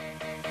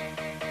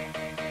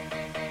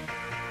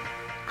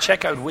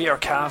Check out We Are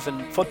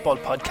Cavan football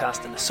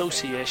podcast in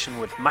association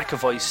with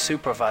McAvoy's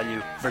Super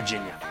Value,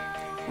 Virginia.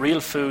 Real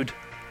food,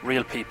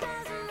 real people.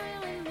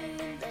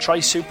 Try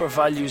Super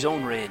Value's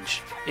own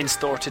range, in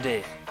store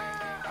today.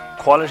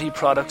 Quality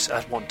products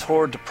at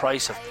 1/3 the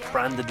price of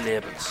branded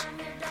labels.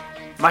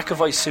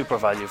 McAvoy's Super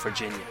Value,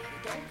 Virginia.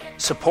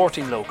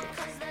 Supporting local.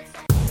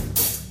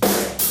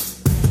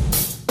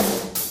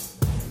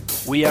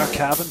 We Are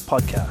Cavan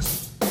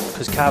podcast,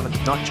 because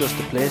Cavan's not just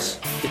a place,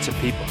 it's a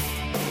people.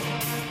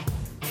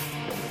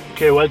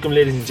 Okay, welcome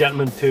ladies and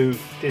gentlemen to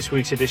this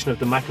week's edition of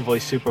the McAvoy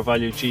Super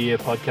Value GA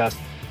podcast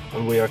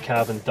on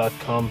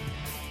wearecavan.com.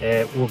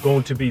 We're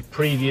going to be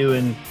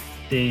previewing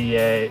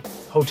the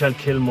Hotel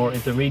Kilmore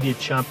Intermediate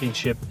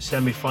Championship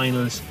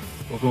semi-finals.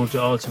 We're going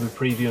to also be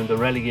previewing the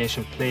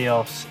relegation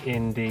playoffs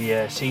in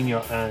the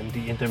Senior and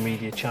the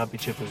Intermediate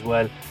Championship as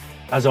well.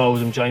 As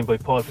always, I'm joined by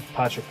Paul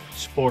Fitzpatrick,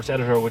 sports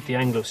editor with the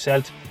Anglo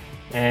Celt.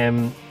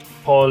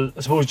 Paul,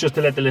 I suppose just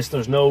to let the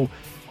listeners know,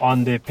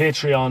 on the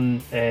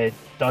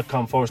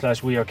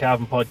patreon.com/We Are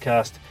Cavan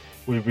podcast,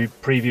 we'll be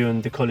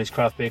previewing the Cully's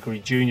Craft Bakery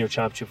Junior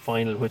Championship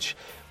final, which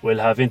will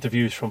have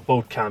interviews from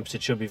both camps.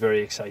 It should be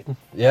very exciting.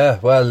 Yeah,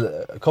 well,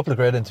 a couple of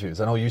great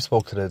interviews. I know you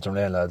spoke to the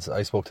Drumlane lads,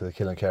 I spoke to the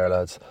Killincare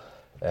lads,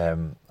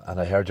 and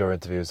I heard your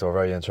interviews. They were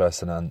very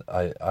interesting, and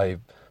I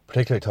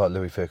particularly thought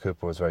Louis Fay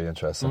Cooper was very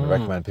interesting. I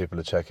recommend people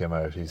to check him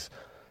out. He's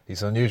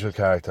an unusual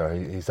character.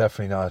 He's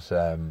definitely not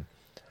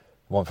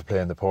one for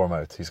playing the poor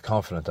mouth. He's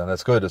confident, and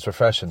it's good. It's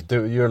refreshing.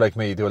 You're like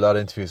me, do a lot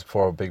of interviews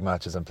before big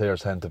matches, and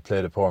players tend to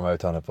play the poor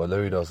mouth on it, but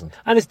Louis doesn't.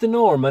 And it's the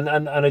norm,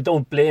 and I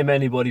don't blame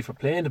anybody for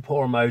playing the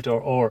poor mouth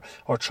or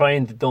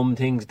trying to dumb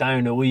things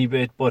down a wee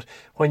bit. But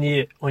when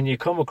you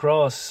come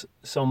across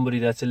somebody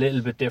that's a little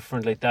bit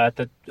different like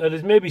that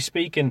is maybe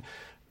speaking,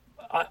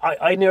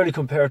 I nearly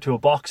compare it to a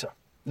boxer.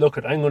 Look,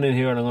 I'm going in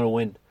here and I'm going to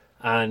win.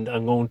 And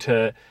I'm going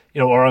to,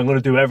 or I'm going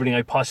to do everything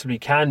I possibly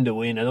can to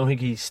win. I don't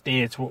think he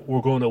states we're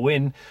going to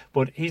win,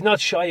 but he's not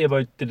shy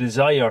about the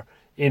desire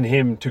in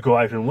him to go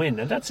out and win.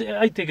 And that's,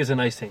 I think, is a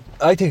nice thing.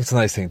 I think it's a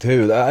nice thing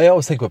too. I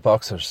always think with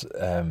boxers,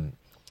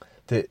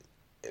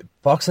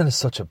 boxing is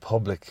such a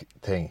public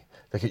thing.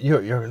 Like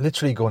you're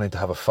literally going in to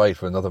have a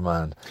fight with another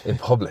man in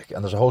public,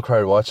 and there's a whole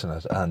crowd watching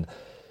it. And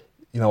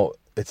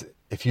it's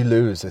if you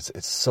lose,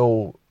 it's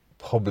so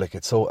public,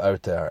 it's so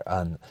out there.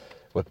 And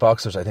with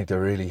boxers, I think they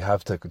really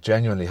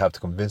genuinely have to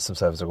convince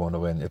themselves they're going to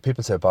win. If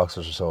people say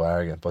boxers are so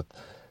arrogant, but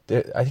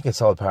I think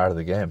it's all part of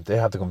the game. They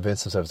have to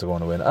convince themselves they're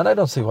going to win, and I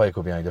don't see why it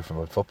could be any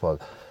different with football.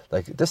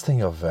 Like this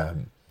thing of, our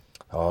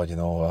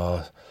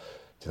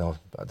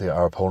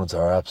opponents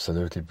are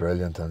absolutely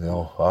brilliant, and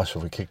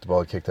should we kick the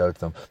ball kicked out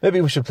to them? Maybe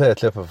we should play a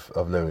clip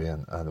of Louis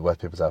and whet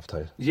people's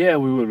appetite. Yeah,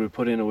 we will. We'll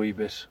put in a wee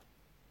bit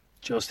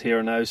just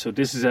here now. So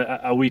this is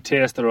a wee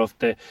taster of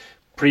the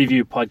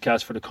preview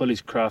podcast for the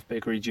Cully's Craft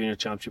Bakery Junior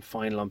Championship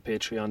final on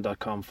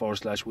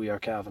patreon.com/We Are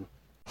Cavan.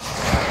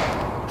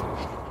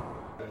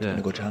 Yeah,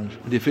 a good challenge.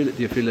 Do you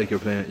feel like you're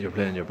playing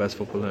your best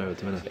football now at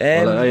the minute?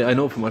 I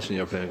know from watching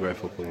you're playing great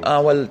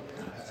football. Well,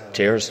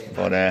 cheers,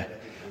 but I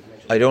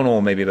don't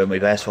know maybe about my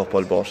best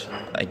football, but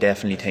I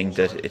definitely think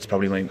that it's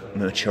probably my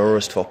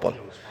maturest football.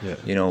 Yeah.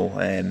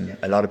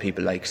 A lot of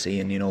people like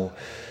seeing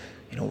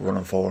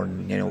running forward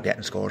and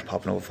getting scores,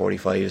 popping over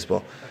 45s,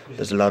 but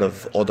there's a lot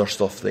of other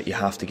stuff that you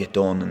have to get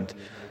done, and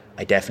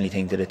I definitely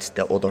think that it's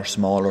the other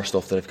smaller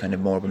stuff that I've kind of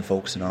more been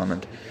focusing on,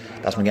 and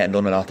that's been getting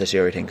done a lot this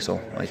year, I think.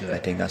 So I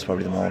think that's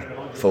probably the more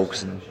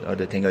focusing, or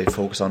the thing I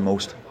focus on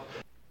most.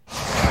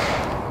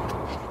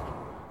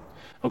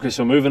 Okay,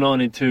 so moving on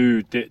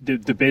into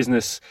the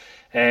business,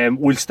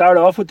 we'll start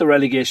off with the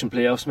relegation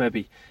playoffs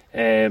maybe.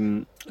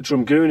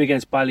 Drumgoon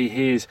against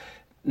Ballyhaise.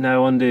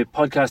 Now, on the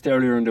podcast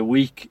earlier in the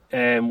week,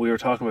 we were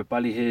talking about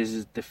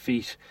Ballyhaise's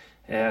defeat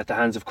at the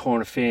hands of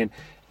Cornafane.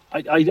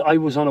 I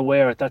was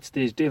unaware at that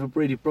stage. David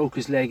Brady broke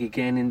his leg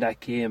again in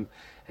that game.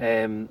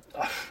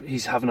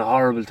 He's having a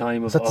horrible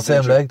time. Is that the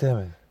same leg,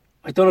 Damien?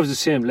 I don't know if it's the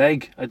same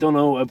leg. I don't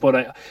know,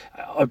 but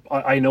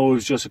I know it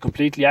was just a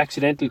completely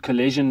accidental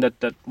collision.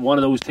 That one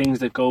of those things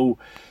that go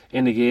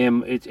in the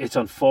game. It's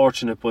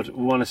unfortunate, but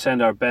we want to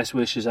send our best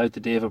wishes out to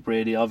David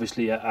Brady.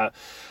 Obviously,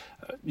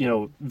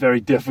 very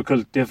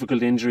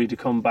difficult injury to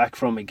come back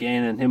from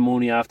again, and him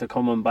only after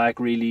coming back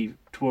really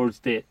towards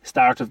the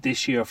start of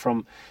this year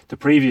from the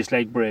previous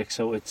leg break.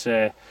 So it's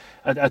a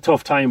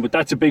tough time, but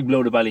that's a big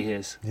blow to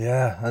Ballyhaise.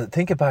 Yeah, and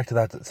thinking back to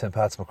that St.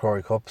 Pat's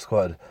McCrory Cup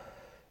squad,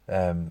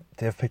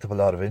 they've picked up a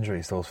lot of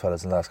injuries, those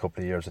fellas, in the last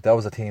couple of years. That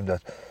was a team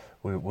that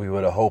we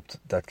would have hoped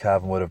that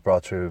Cavan would have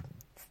brought through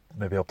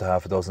maybe up to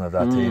half a dozen of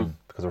that team,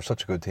 because they were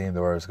such a good team.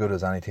 They were as good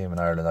as any team in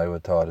Ireland, I would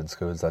have thought, in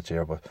schools that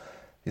year. But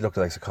you look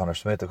at like Connor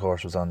Smith, of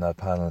course, was on that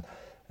panel.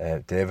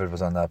 David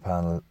was on that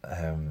panel.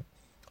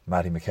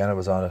 Matty McKenna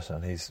was on it,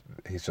 and he's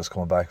just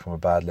coming back from a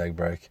bad leg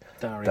break.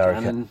 Derek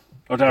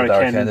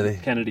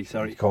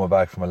Kennedy, coming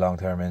back from a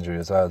long-term injury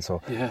as well.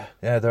 So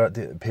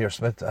Peter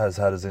Smith has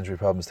had his injury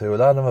problems too. A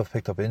lot of them have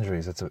picked up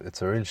injuries.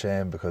 It's a real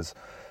shame, because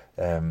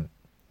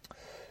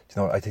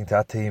I think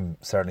that team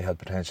certainly had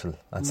potential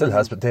and still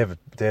has. But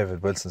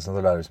David Wilson's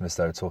another lad who's missed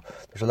out. So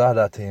there's a lot of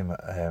that team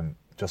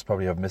just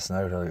probably have missing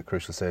out on a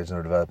crucial stage in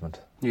their development.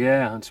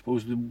 Yeah, I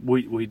suppose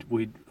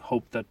we'd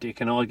hope that they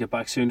can all get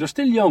back soon. They're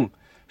still young,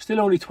 still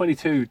only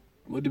 22.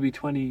 Would it be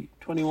 20,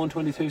 21,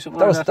 22, something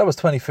like that? That was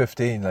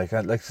 2015. Like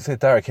I say,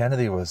 Derek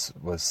Kennedy was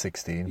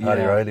 16.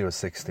 Paddy Riley was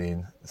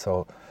 16.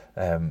 So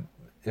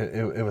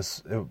it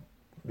was.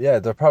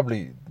 They're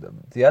probably,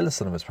 the eldest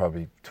of them is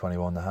probably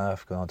 21 and a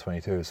half, going on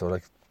 22. So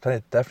like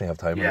definitely have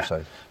time on their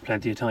side.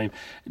 Plenty of time.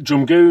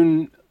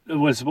 Drumgoon,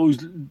 well, I suppose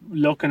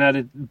looking at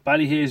it,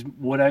 Ballyhaise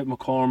without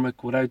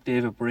McCormick, without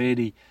David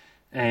Brady,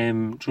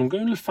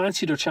 Drumgoon will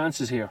fancy their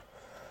chances here.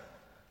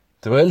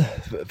 They will.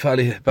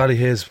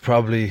 Ballyhaise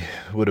probably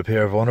would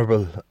appear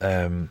vulnerable.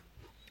 The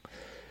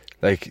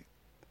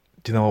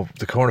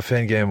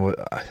Cornafin game,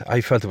 I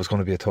felt it was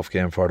going to be a tough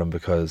game for them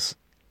because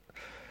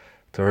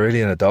they were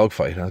really in a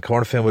dogfight, and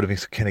Cornafin would have been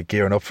kind of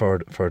gearing up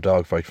for a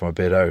dogfight from a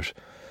bit out.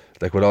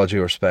 Like, with all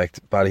due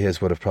respect,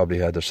 Ballyhaise would have probably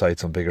had their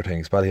sights on bigger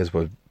things. Ballyhaise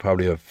would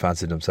probably have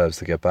fancied themselves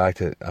to get back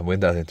to and win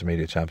that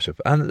intermediate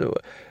championship, and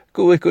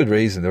with good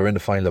reason. They were in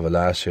the final of it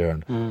last year,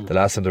 and the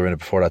last time they were in it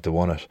before that, they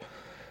won it.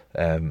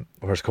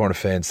 Whereas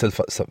Cornafin still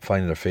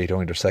finding their feet,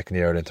 only their second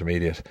year at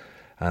intermediate,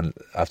 and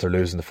after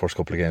losing the first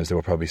couple of games, they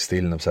were probably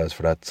steeling themselves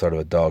for that sort of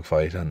a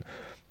dogfight, and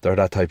they're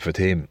that type of a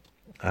team.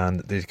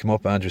 And they come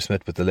up, Andrew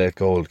Smith with the late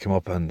goal, came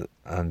up and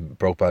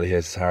broke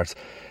Ballyhaise's hearts.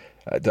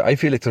 I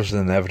feel like there's an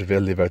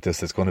inevitability about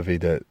this. It's going to be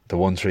the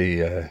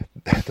 1-3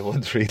 the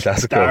 1-3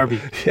 Classico derby.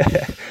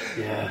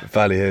 Yeah.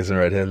 Ballyhaise and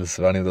Red Hills.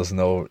 If anyone doesn't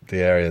know the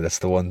area, that's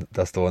the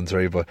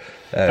 1-3. But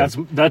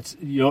that's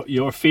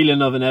your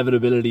feeling of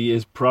inevitability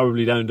is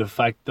probably down to the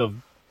fact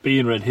of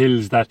being Red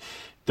Hills, that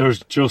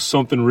there's just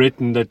something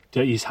written that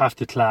you have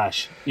to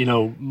clash.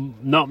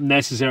 Not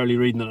necessarily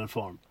reading it on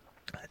form.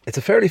 It's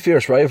a fairly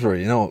fierce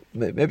rivalry.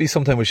 Maybe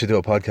sometime we should do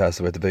a podcast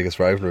about the biggest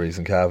rivalries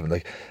in Cavan.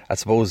 Like, I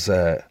suppose,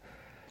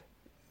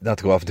 not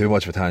to go off too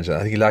much of a tangent,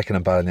 I think Lacken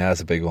and Ballina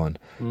is a big one.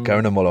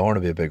 Gowran and Mullahoran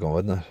would be a big one,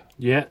 wouldn't it?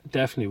 Yeah,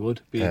 definitely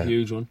would be a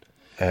huge one.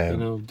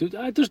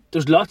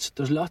 There's lots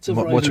of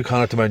rivalry. Much of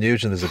Connacht and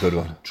Nugent is a good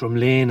one.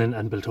 Drumlane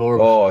and Beltorba.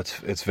 Oh,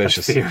 it's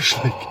vicious. That's fierce,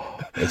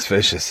 it's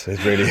vicious.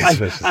 It really is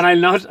vicious. And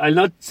I'll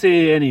not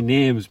say any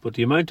names, but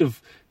the amount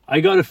of,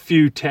 I got a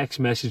few text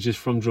messages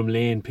from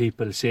Drumlane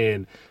people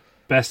saying,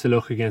 best of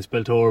luck against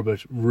Beltor,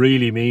 but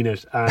really mean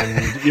it,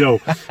 and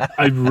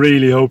I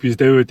really hope you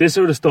do it. This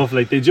sort of stuff,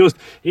 like, they just,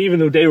 even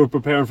though they were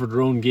preparing for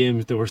their own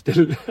games, they were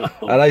still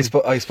and I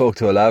spoke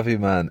to a Lavey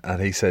man, and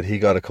he said he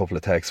got a couple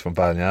of texts from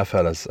Ballina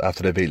fellas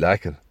after they beat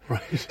Lacken.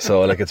 Right.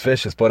 So like, it's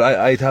vicious. But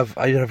I'd have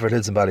Red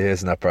Hills and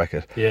Ballyhaise in that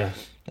bracket. Yeah.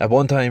 At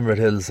one time Red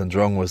Hills and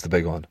Drung was the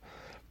big one,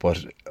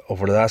 but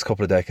over the last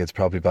couple of decades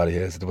probably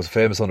Ballyhaise. There was a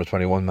famous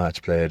under-21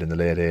 match played in the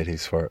late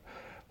 80s where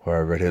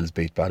Red Hills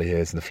beat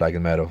Ballyhaise in the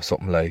Flagging Meadow,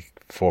 something like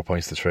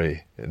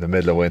 4-3 in the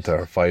middle of winter,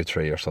 or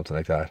 5-3 or something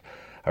like that.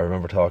 I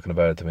remember talking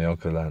about it to my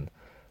uncle, and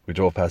we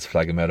drove past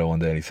Flagging Meadow one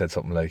day, and he said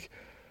something like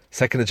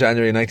 2nd of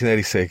January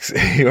 1986.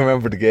 He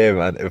remembered the game,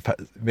 and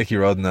Mickey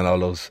Rudden and all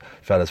those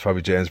fellas,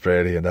 probably James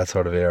Brady and that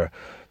sort of era.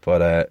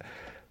 But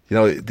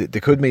they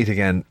could meet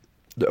again.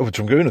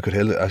 Drumgoon and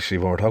Coothill, actually,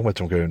 when we're talking about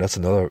Drumgoon, that's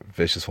another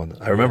vicious one.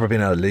 I remember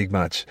being at a league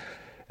match.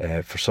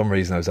 For some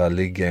reason I was at a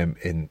league game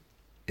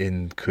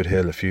in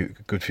Coothill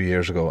a good few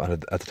years ago, and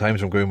at the time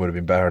Drumgoon would have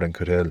been better than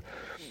Coothill,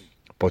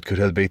 but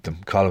Coothill beat them.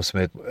 Colin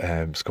Smith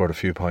scored a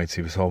few points.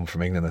 He was home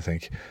from England, I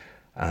think,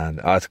 and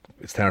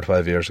it's 10 or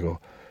 12 years ago,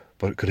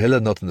 but Coothill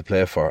had nothing to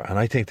play for, and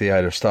I think they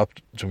either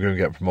stopped Drumgoon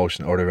getting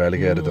promotion or they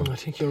relegated them. I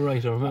think you're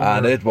right, I remember.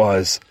 And it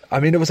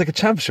was like a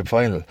championship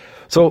final.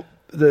 So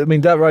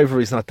that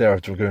rivalry's not there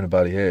with Drumgoon and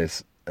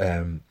Ballyhaise,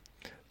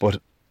 but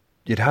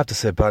you'd have to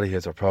say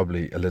Ballyhaise are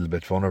probably a little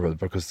bit vulnerable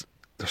because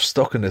they're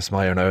stuck in this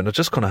mire now, and they're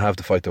just going to have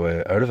to fight their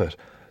way out of it.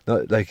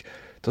 Like,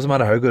 doesn't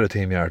matter how good a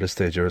team you are at this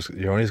stage, you're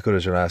only as good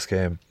as your last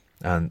game,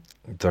 and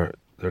they're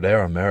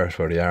there on merit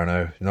where they are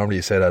now. Normally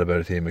you say that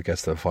about a team that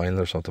gets to the final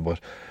or something,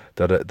 but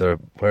they're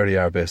where they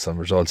are based on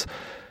results.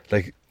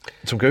 Like,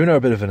 Drumgoon are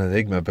a bit of an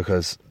enigma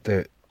because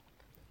they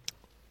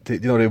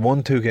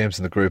won 2 games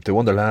in the group. They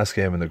won their last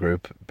game in the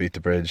group, beat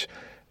the Bridge,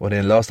 went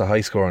in, lost a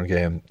high scoring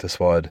game to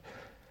Swad,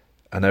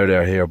 and now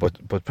they're here.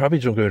 But probably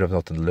Drumgoon have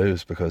nothing to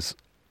lose because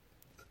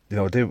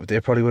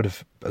they probably would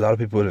have, a lot of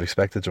people would have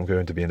expected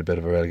Drumgoon to be in a bit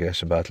of a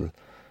relegation battle.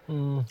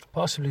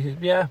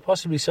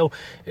 Possibly so.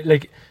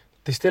 Like,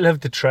 they still have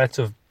the threats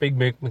of Big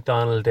Mick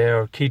McDonald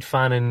there, Keith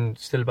Fannin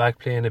still back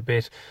playing a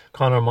bit,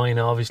 Conor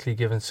Mina obviously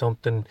giving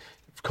something,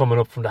 coming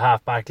up from the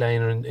half back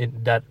line, and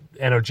in that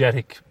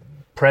energetic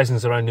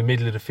presence around the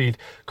middle of the field.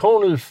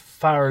 Conal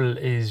Farrell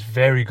is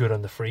very good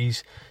on the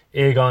frees.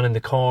 Aegon in the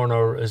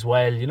corner as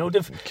well.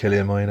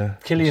 Killian Mina.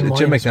 Jim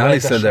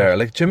McNally's still there.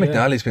 Like, Jim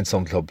McNally's been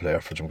some club player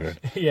for Drumgoon.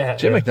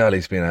 Jim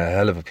McNally's been a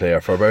hell of a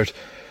player for about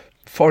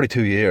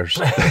 42 years.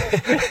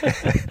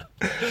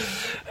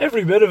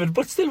 Every bit of it,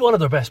 but still one of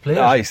their best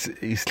players.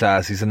 He's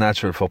class. He's a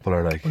natural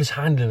footballer. Like, but his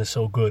handling is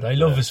so good. I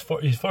love his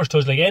first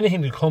touch. Like,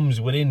 anything that comes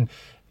within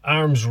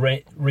arm's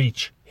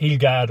reach, he'll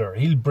gather.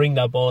 He'll bring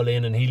that ball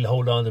in and he'll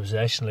hold on to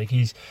possession.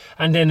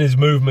 And then his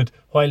movement,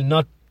 while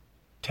not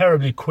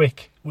terribly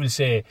quick, we'll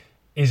say,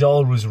 is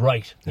always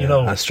right. You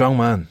know, a strong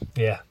man.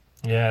 Yeah.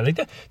 Like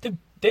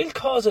they'll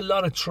cause a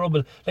lot of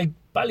trouble. Like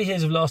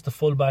Ballyhaise have lost the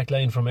full back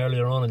line from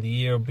earlier on in the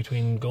year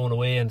between going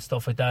away and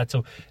stuff like that.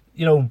 So,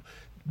 you know,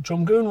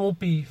 Drumgoon won't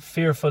be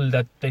fearful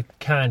that they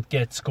can't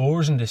get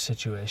scores in this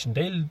situation.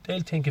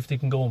 They'll think if they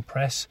can go and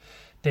press,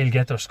 they'll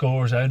get their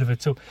scores out of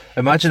it. So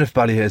imagine if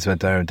Ballyhaise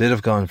went down, they'd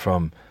have gone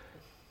from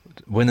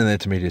winning the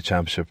intermediate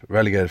championship,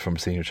 relegated from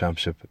senior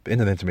championship,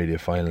 into the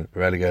intermediate final,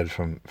 relegated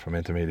from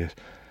intermediate.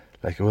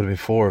 Like, it would have been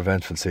 4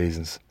 eventful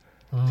seasons,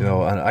 you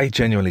know. And I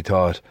genuinely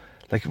thought,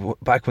 like,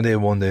 back when they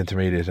won the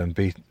intermediate and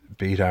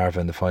beat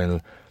Arva in the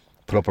final,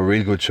 put up a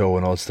real good show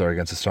in Ulster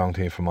against a strong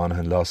team from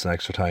Monaghan, lost in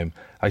extra time.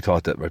 I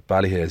thought that with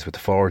Ballyhaise, with the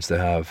forwards they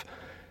have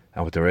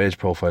and with their age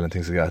profile and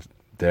things like that,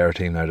 they're a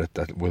team now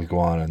that will go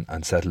on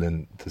and settle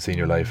into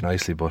senior life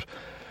nicely. But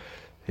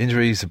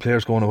injuries, the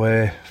players going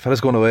away,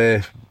 fellas going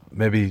away,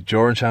 maybe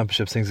during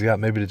championships, things like that,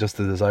 maybe just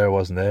the desire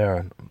wasn't there,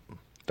 and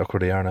look where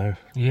they are now.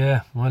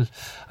 Yeah, well,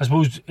 I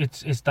suppose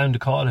it's down to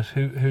call it.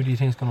 Who do you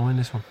think is going to win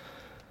this one?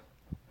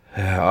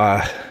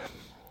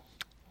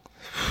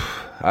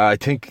 I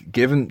think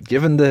given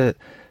the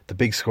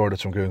big score that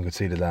Drumgoon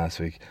conceded last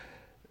week,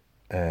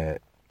 I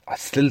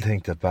still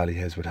think that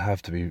Ballyhaise would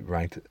have to be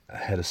ranked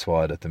ahead of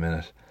Swad at the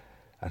minute.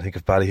 I think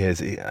if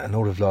Ballyhaise, I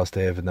know they've lost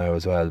David now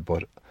as well,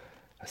 but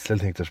I still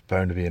think there's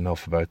bound to be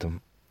enough about them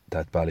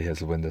that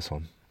Ballyhaise will win this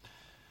one.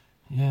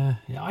 Yeah,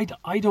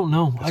 I don't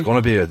know. It's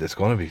going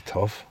to be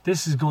tough.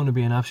 This is going to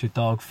be an absolute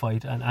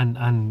dogfight,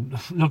 and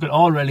look at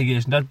all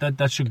relegation.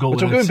 That should go.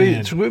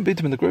 Drumgoon beat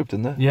them in the group,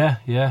 didn't they?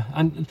 Yeah.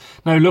 And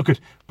now look at,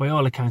 by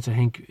all accounts, I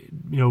think,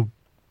 you know,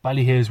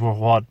 Ballyhaise were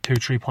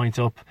 2-3 points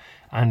up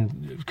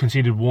and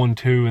conceded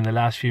 1-2 in the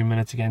last few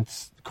minutes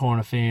against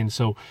Cornafane,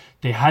 so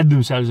they had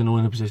themselves in a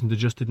winning position. They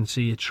just didn't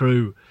see it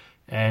through.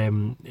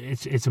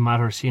 It's a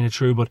matter of seeing it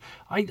through, but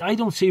I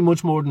don't see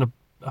much more than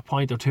a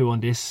point or two on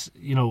this,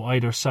 you know,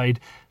 either side.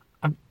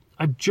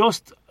 I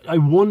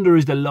wonder,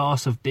 is the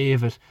loss of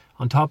David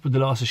on top of the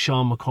loss of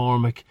Sean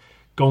McCormick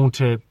going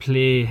to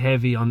play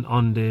heavy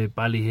on the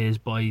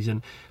Ballyhaise boys?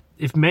 And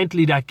if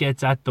mentally that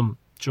gets at them,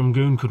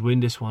 Drumgoon could win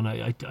this one.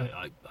 I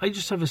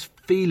just have this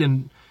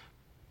feeling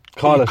it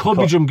could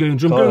be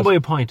Drumgoon by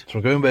a point.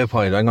 Drumgoon by a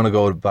point. I'm going to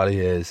go with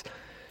Ballyhaise.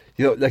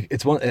 You know, like,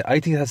 it's one. I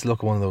think it has to look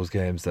at one of those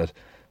games that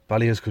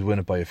Ballyhaise could win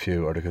it by a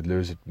few, or they could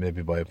lose it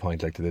maybe by a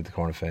point, like they did to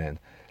Cornafane.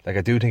 Like,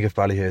 I do think if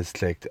Ballyhaise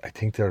clicked, I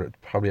think they're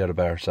probably at a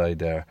better side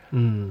there,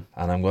 and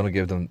I'm going to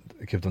give them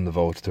the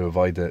vote to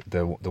avoid the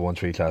 1-3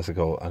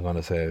 Classico. I'm going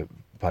to say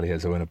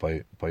Ballyhaise will win it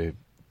by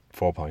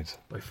 4 points.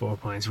 By 4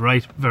 points,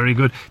 right? Very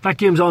good. That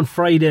game's on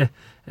Friday.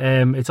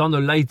 It's on the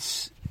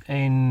lights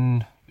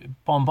in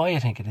Bombay, I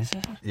think it is.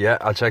 Isn't it? Yeah,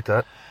 I'll check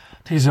that.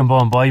 It is in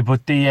Bombay,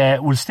 but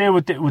we'll stay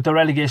with the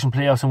relegation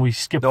playoffs, and we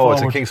skip forward.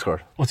 No, it's in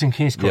Kingscourt. Oh, it's in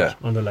Kingscourt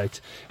on the lights.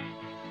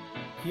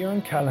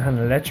 Kieran Callahan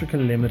Electrical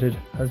Limited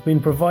has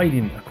been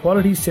providing a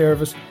quality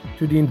service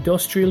to the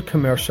industrial,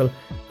 commercial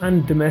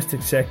and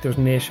domestic sectors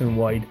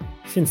nationwide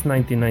since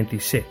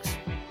 1996.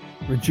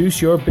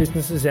 Reduce your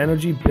business's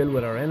energy bill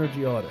with our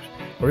energy audit,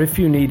 or if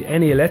you need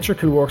any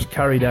electrical works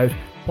carried out,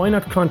 why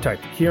not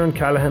contact Kieran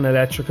Callahan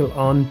Electrical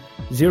on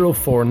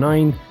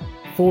 049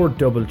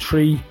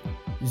 433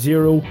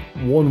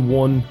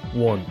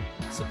 0111.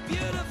 It's a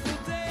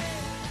beautiful day.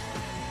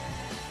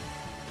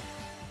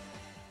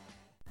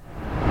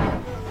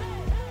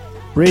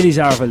 Brady's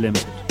Arva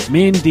Limited,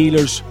 main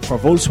dealers for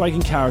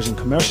Volkswagen cars and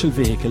commercial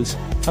vehicles,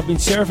 have been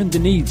serving the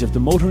needs of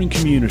the motoring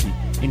community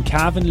in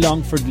Cavan,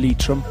 Longford,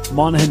 Leitrim,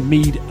 Monaghan,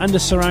 Meath and the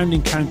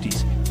surrounding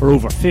counties for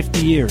over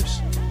 50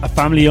 years. A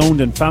family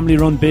owned and family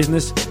run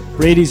business,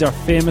 Brady's are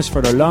famous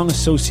for their long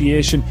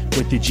association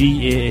with the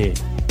GAA.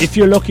 If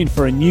you're looking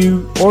for a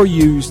new or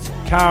used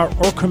car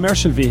or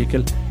commercial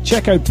vehicle,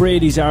 check out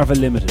Brady's Arva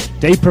Limited.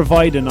 They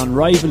provide an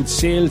unrivaled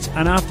sales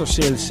and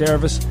after-sales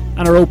service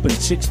and are open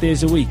 6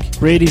 days a week.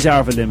 Brady's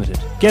Arva Limited.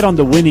 Get on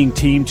the winning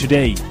team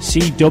today. See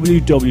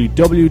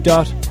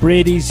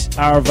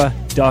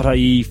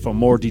www.bradysarva.ie for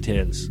more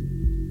details.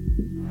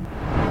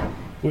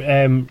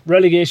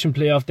 Relegation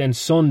playoff then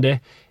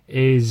Sunday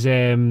is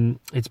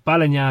it's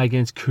Ballina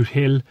against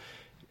Cootehill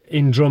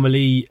in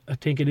Drumalee. I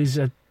think it is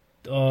at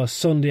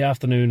Sunday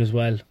afternoon as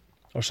well,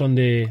 or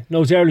Sunday.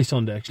 No, it's early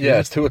Sunday actually. Yeah,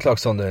 it's 2:00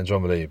 Sunday in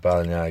Drumalee.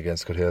 Ballina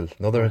against Cootehill.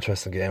 Another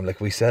interesting game.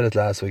 Like we said it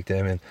last week,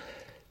 Damien.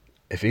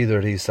 If either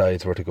of these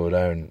sides were to go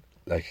down,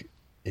 like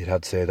you'd have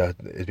to say that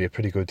it'd be a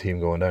pretty good team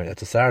going down. At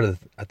the start of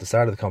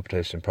the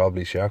competition,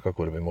 probably Sharcock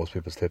would have been most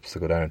people's tips to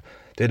go down.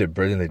 They did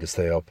brilliantly to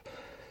stay up.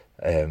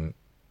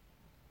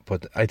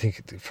 But I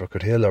think for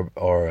Cootehill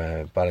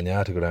or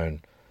Ballina to go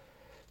down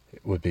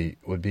would be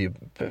a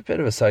bit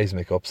of a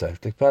seismic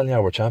upset. Like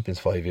Ballina were champions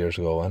 5 years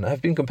ago and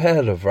have been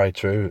competitive right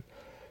through.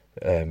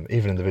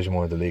 Even in Division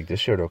 1 of the league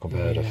this year, they're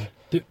competitive.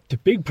 Yeah. The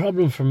big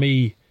problem for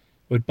me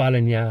with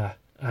Ballina,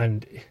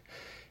 and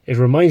it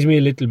reminds me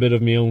a little bit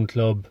of my own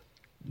club,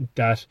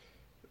 that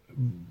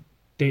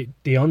the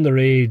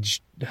underage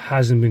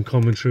hasn't been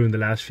coming through in the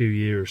last few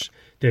years.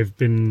 They've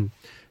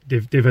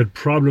had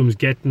problems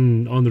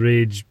getting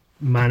underage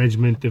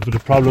management. They've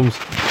had problems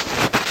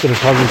that are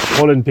probably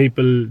pulling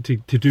people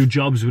to do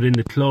jobs within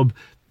the club.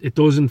 It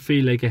doesn't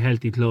feel like a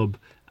healthy club,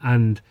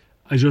 and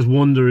I just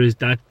wonder, is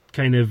that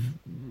kind of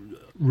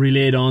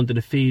relayed onto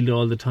the field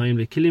all the time?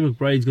 Like Killian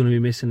McBride's going to be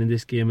missing in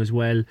this game as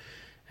well.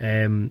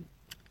 You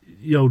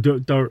know,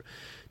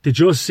 they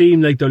just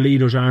seem like their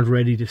leaders aren't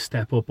ready to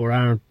step up, or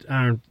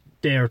aren't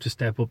there to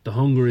step up. The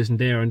hunger isn't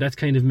there, and that's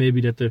kind of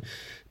maybe that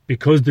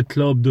because the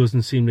club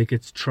doesn't seem like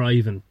it's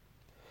thriving.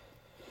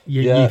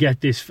 You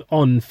get this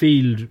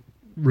on-field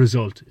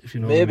result, if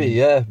you know. Maybe,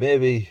 what I mean.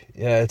 maybe.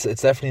 It's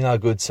definitely not a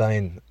good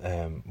sign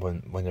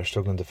when you're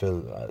struggling to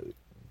fill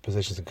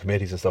positions in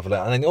committees and stuff like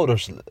that. And I know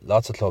there's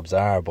lots of clubs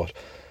are, but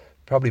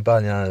probably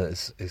Ballina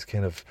is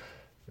kind of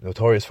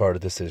notorious for it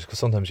at this stage, because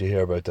sometimes you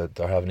hear about that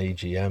they're having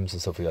EGMs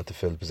and stuff like that to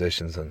fill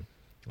positions, and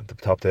at the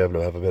top table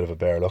will have a bit of a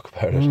bare look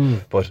about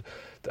it. But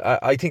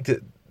I think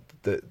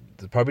that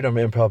probably their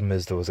main problem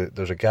is there's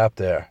a gap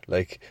there.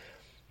 Like,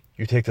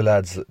 you take the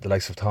lads, the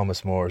likes of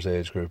Thomas Moore's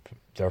age group,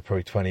 they're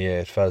probably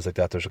 28, fellas like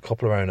that. There's a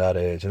couple around that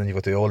age, and then you've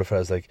got the older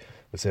fellas like,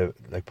 let's say,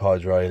 like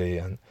Podge Riley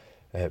and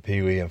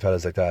Pee Wee and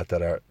fellas like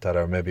that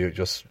are maybe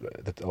just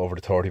over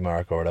the 30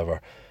 mark or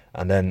whatever.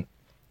 And then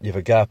you have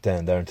a gap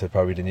down to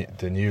probably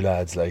the new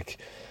lads like,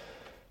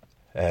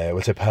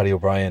 we'll say Paddy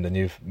O'Brien, the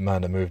new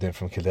man that moved in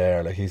from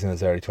Kildare, like he's in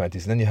his early 20s.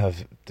 And then you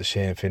have the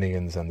Shane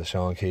Finnegans and the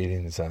Sean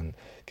Keatings and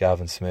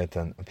Gavin Smith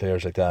and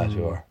players like that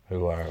who are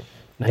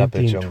 19, that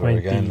bit younger 20,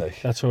 again.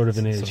 Like, that sort of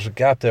an age. So there's a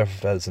gap there for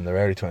fellas in their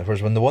early 20s.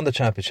 Whereas when they won the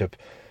championship,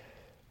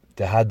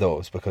 they had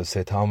those, because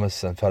say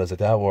Thomas and fellas like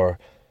that were,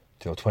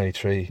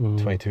 23,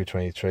 22,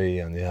 23,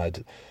 and you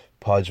had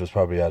Podge was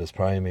probably at his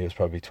prime. He was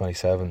probably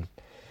 27.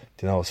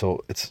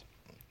 So it's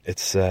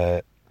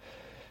I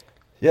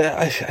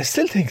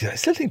still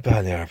think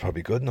Ballina are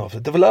probably good enough.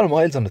 They've a lot of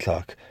miles on the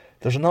clock.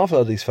 There's an awful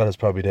lot of these fellas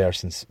probably there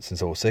since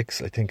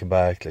 06. Like, thinking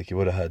back, like, you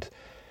would have had,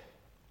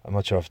 I'm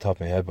not sure off the top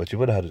of my head, but you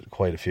would have had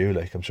quite a few.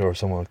 Like, I'm sure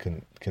someone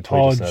can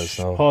tweet us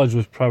now. Podge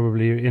was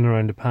probably in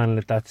around the panel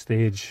at that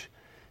stage.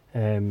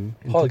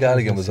 Paul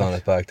Galligan was on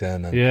it back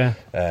then.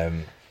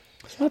 And,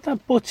 it's not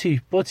that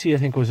Buttsy I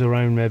think was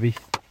around maybe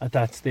at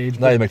that stage.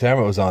 Niall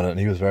McDermott was on it, and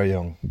he was very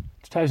young.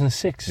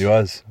 2006. He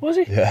was. Was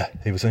he? Yeah,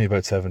 he was only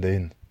about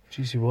 17.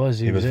 Jeez, he was.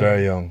 He was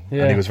very young,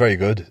 and he was very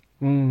good.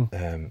 He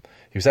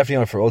was definitely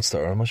on it for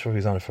Ulster. I'm not sure if he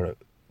was on it for.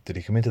 Did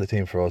he come into the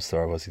team for Ulster,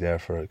 or was he there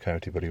for a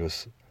county? But he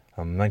was.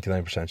 I'm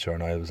 99% sure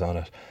Niall was on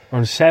it. Or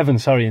in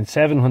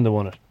 7 when they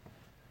won it.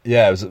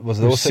 Yeah, was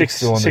it 06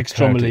 to won the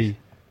county? Drumley.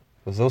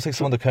 Was it 06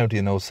 won the county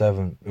in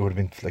 07? It would have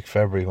been like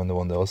February when they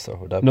won the Ulster.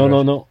 Would that be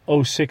No.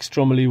 right? 06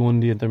 Drumley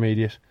won the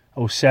intermediate.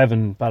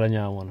 07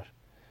 Ballina won it.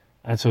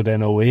 And so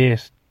then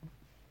 08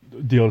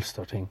 the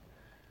Ulster thing.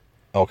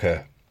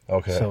 Okay.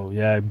 So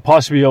yeah,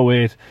 possibly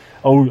 08.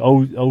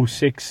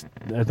 06,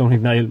 I don't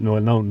think Niall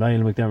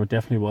McDermott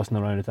definitely wasn't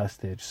around at that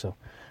stage. So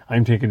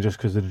I'm thinking just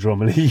because of the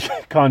Drumley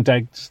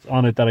context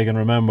on it that I can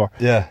remember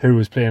who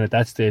was playing at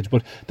that stage.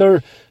 But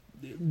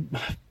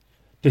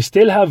they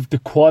still have the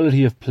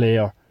quality of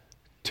player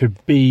to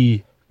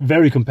be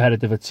very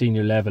competitive at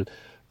senior level.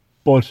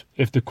 But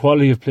if the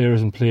quality of player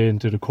isn't playing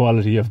to the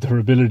quality of their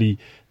ability,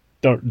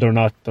 they're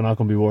not going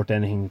to be worth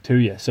anything to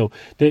you. So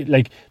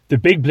the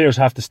big players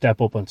have to step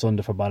up on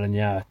Sunday for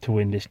Ballina to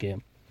win this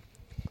game.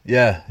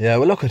 Yeah.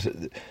 Well, look at,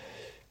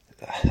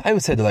 I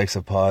would say the likes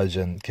of Podge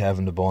and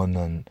Kevin De Bun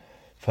and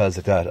fellas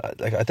like that.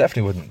 Like, I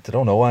definitely wouldn't. They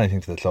don't know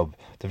anything to the club.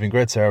 They've been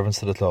great servants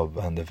to the club,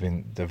 and they've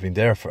been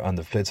there and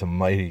they've played some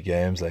mighty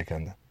games. Like,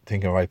 and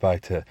thinking right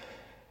back to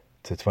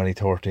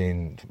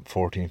 2013,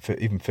 14,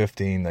 even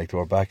 15. Like, they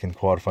were back in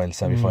quarterfinals,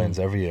 semi-finals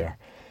every year.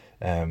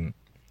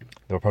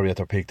 They were probably at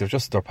their peak.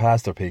 They're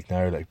past their peak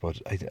now. Like,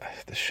 but they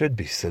should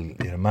be still,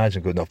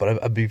 imagine, good enough.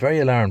 But I'd be very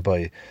alarmed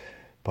by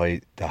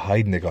the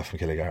hiding they got from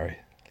Killigarry.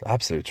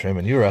 Absolute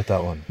trimming. You were at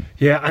that one.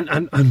 Yeah,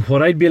 and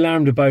what I'd be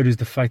alarmed about is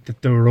the fact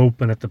that they were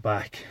open at the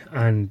back.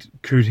 And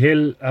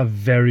Cootehill have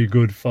very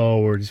good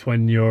forwards.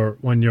 When you're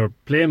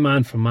playing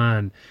man for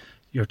man,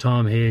 your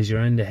Tom Hayes, your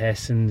Enda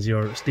Hessens,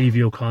 your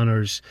Stevie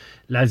O'Connors,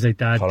 lads like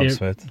that.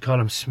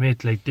 Colm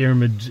Smith, like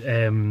Dermot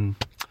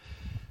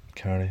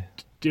Carney.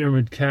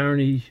 Dermot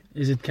Carney.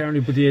 Is it Carney?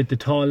 But the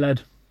tall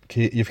lad.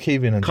 You've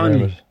Keevan and Conley.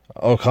 Dermot.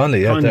 Oh,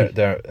 Conley, yeah.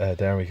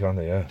 Dermy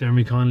Conley, yeah.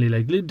 Dermy Conley.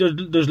 Like,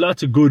 there's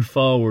lots of good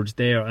forwards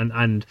there.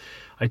 And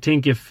I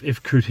think if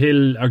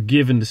Cootehill are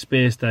given the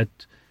space that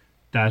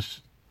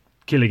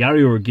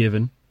Killigarry were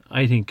given,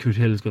 I think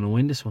Cootehill is going to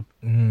win this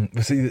one.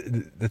 But see,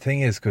 the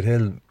thing is,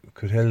 Cootehill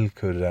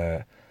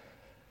could...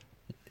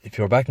 if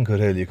you're back in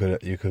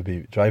Cootehill, you could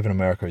be driving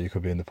America, or you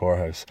could be in the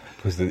poorhouse,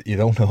 because you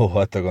don't know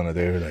what they're going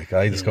to do. Like,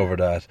 I discovered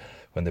that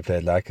when they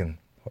played Lacken,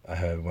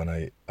 when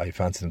I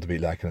fancied them to beat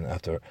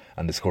Lacken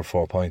and they scored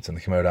 4 points, and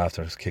they came out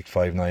after and kicked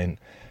 5-9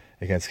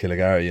 against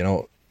Killigarry.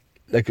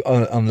 Like,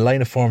 on the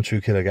line of form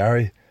through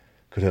Killigarry,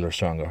 Cootehill are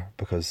stronger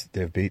because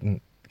they've beaten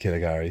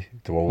Killigarry.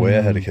 They were way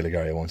ahead of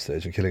Killigarry at one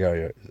stage, and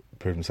Killigarry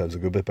proved themselves a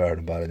good bit better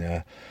than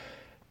Ballina.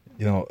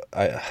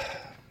 I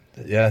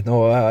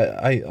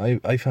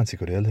fancy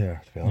Cootehill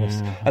here, to be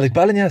honest. And like,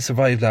 Ballina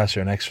survived last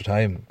year in extra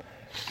time.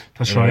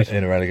 That's right.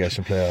 In a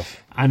relegation playoff.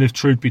 And if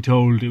truth be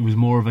told, it was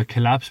more of a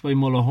collapse by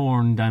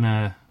Mullahoran than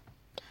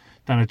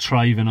a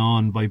thriving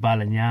on by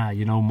Ballina.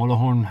 You know,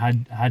 Mullahoran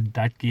had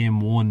that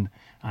game won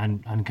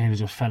and kind of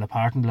just fell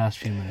apart in the last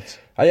few minutes.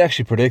 I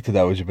actually predicted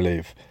that, would you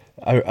believe?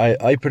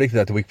 I predicted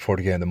that the week before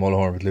the game that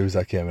Mullahoran would lose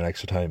that game in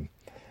extra time.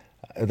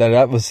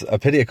 That was a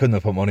pity I couldn't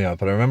have put money on,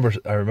 but I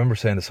remember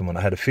saying to someone,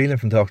 I had a feeling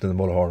from talking to the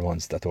Mullahoran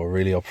once that they were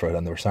really up for it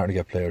and they were starting to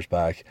get players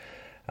back.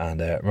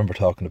 And I remember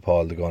talking to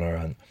Paul, the gunner,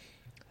 and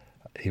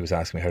he was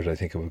asking me how did I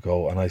think it would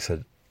go, and I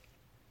said,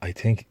 I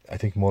think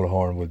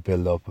Mullahoran would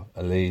build up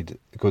a lead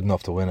good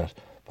enough to win it,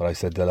 but I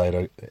said they'll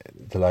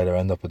either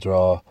end up a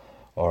draw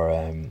or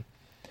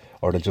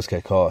they'll just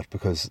get caught,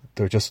 because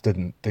they just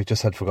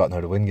had forgotten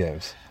how to win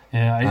games.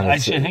 Yeah, I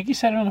think you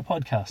said it on a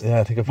podcast. Yeah,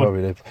 I think I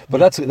probably did. But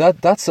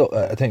that's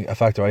I think a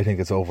factor I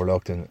think it's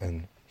overlooked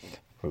in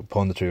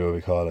punditry, what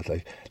we call it.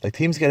 Like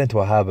teams get into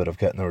a habit of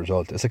getting a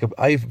result. It's like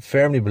I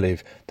firmly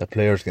believe that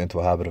players get into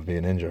a habit of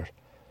being injured.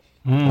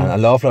 And a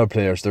lot of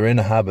players, they're in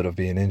a habit of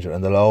being injured,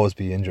 and they'll always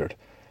be injured.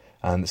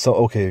 And so,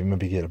 okay,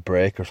 maybe you get a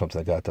break or something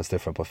like that, that's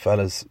different. But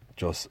fellas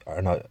just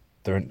are not.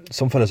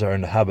 Some fellas are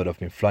in the habit of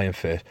being flying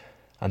fit,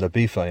 and they'll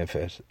be flying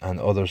fit, and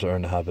others are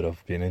in the habit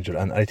of being injured.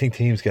 And I think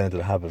teams get into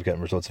the habit of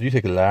getting results. If you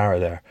take Lara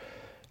there,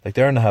 like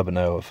they're in the habit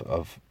now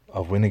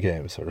of winning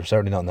games, or they're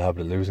certainly not in the habit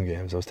of losing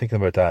games. I was thinking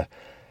about that.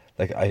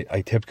 Like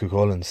I tipped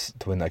Cuchulains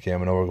to win that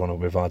game. I know we're going to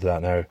move on to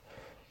that now,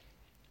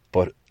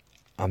 but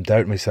I'm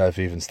doubting myself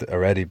even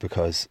already,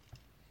 because.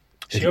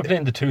 So you're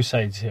playing the two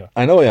sides here.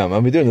 I know I am.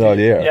 I've been doing it all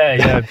year.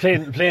 Yeah.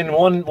 Playing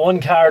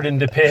one card in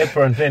the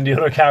paper and playing the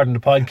other card in the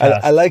podcast.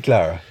 I like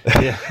Lara.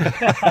 Yeah.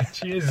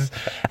 Jesus,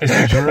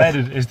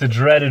 it's the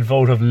dreaded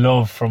vote of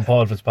love from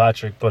Paul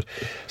Fitzpatrick. But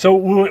so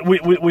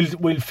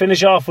we'll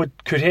finish off with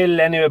Cootehill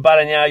anyway.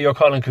 Ballina, you're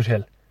calling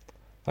Cootehill.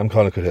 I'm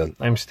calling Cootehill.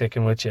 I'm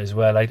sticking with you as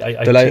well.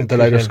 They'll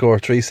either score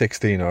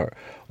 3-16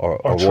 or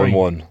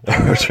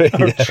 1-1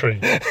 or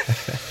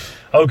 3.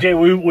 Okay,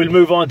 we'll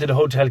move on to the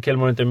Hotel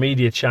Kilmore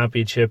Intermediate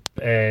Championship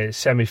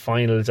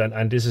semi-finals,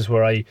 and this is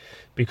where I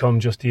become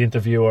just the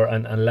interviewer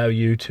and allow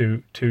you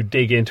to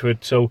dig into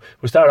it. So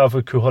we'll start off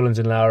with Cuchulains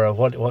and Lara.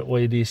 What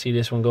way do you see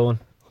this one going?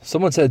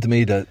 Someone said to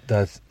me that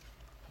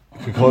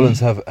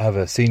Cuchulains have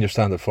a senior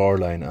standard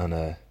forward line and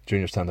a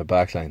junior standard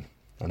back line,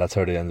 and that's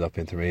how they ended up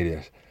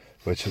intermediate,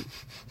 which, you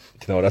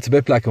know, that's a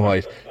bit black and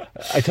white.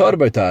 I thought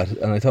about that,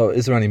 and I thought,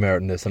 is there any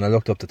merit in this? And I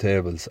looked up the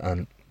tables,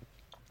 and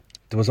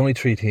there was only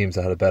 3 teams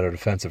that had a better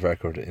defensive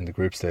record in the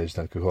group stage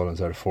than Cuchulains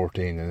out of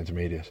 14 in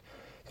intermediate.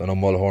 So I know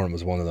Mullahoran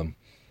was one of them.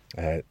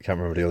 Can't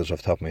remember the others off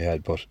the top of my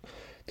head, but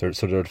their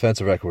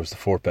defensive record was the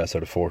 4th best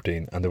out of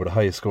 14, and they were the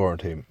highest scoring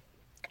team.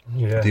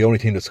 Yeah. The only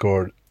team that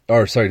scored,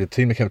 the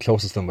team that came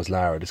closest to them was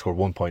Lara. They scored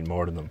 1 point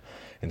more than them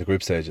in the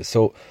group stages.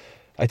 So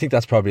I think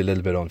that's probably a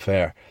little bit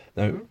unfair.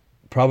 Now,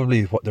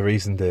 probably what the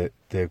reason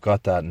they've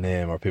got that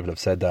name, or people have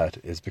said that,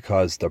 is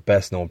because their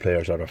best known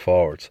players are their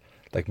forwards.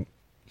 Like,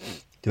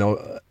 you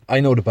know, I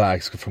know the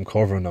backs from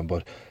covering them,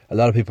 but a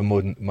lot of people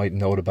might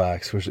know the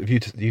backs. If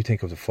you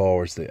think of the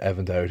forwards, the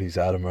Evan Doughty's,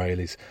 Adam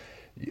Riley's,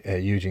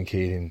 Eugene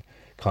Keating,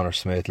 Connor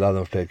Smith, a lot of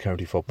them have played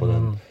county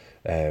football,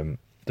 and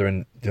they're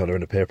in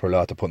the paper a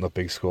lot. They're putting up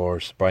big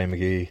scores. Brian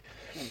McGee,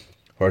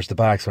 whereas the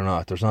backs are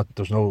not.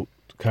 There's no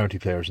county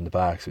players in the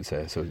backs, we'd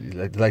say. So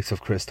like the likes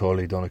of Chris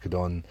Tully, Donnacha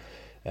Dunn,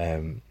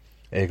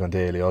 Egon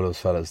Daly, all those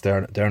fellas,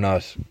 they're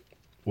not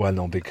well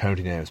known big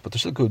county names, but they're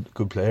still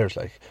good players.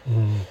 Like.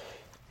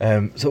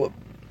 So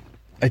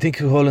I think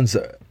Cuchulains,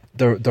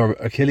 their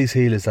Achilles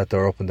heel is that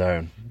they're up and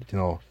down. You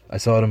know, I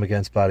saw them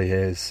against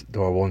Ballyhaise. They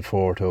were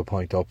 1-4 to a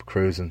point up,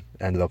 cruising,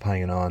 ended up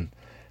hanging on.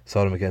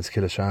 Saw them against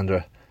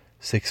Killashandra,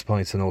 6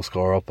 points to no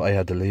score up. I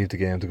had to leave the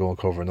game to go and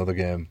cover another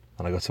game,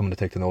 and I got someone to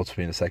take the notes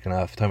for me in the second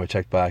half. By the time I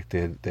checked back,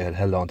 they had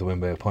held on to win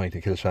by a point,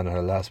 and Killashandra had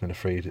a last minute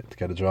free to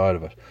get a draw out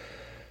of it.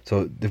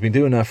 So they've been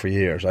doing that for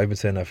years. I've been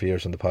saying that for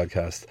years on the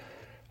podcast.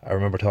 I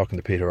remember talking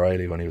to Peter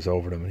Riley when he was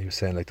over them, and he was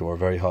saying like they were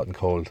very hot and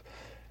cold.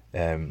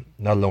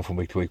 Not alone from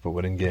week to week, but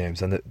within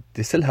games, and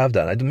they still have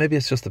that. Maybe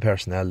it's just the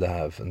personnel they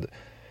have, and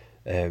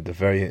the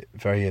very,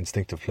 very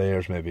instinctive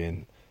players. Maybe,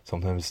 and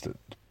sometimes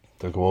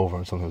they'll go over,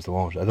 and sometimes they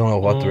won't. I don't know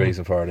what the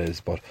reason for it is,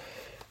 but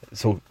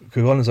so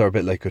Cuchulains are a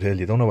bit like Cootehill.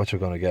 You don't know what you're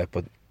going to get.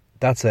 But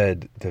that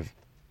said,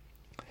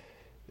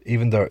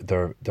 even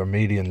their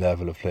median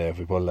level of play, if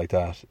we put it like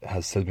that,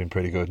 has still been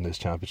pretty good in this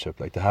championship.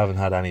 Like, they haven't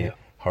had any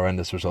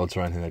horrendous results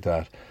or anything like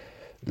that.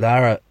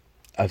 Lara,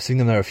 I've seen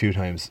them there a few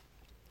times,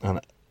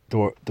 and they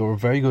were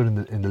very good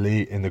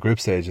in the group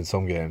stage in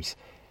some games,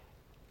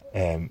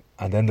 and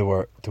then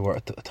I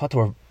thought they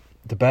were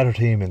the better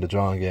team in the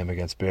drawing game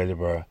against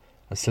Bailieborough,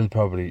 and still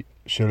probably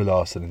should have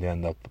lost it in the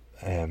end up.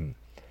 And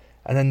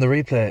then the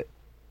replay,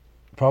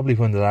 probably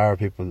when the Lara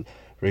people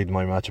read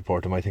my match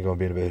report, they might think I'm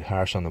being a bit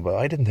harsh on them, but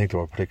I didn't think they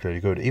were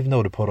particularly good. Even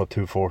though they put up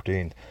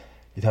 2-14,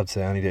 you'd have to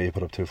say any day you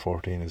put up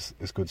 2-14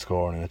 is good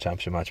scoring in a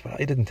championship match, but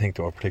I didn't think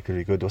they were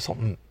particularly good. There was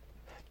something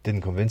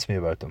didn't convince me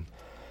about them.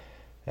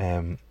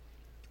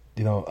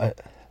 You know,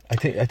 I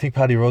think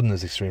Paddy Rudden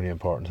is extremely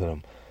important to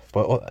them,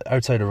 but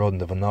outside of Rudden,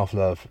 they have an awful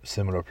lot of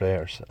similar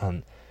players,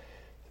 and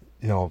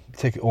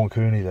take Owen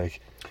Cooney,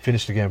 like,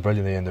 finished the game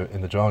brilliantly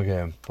in the draw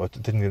game, but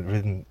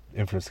didn't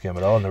influence the game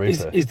at all in the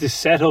replay. Is the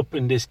setup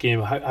in this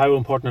game, how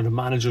important are the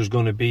managers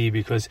going to be?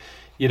 Because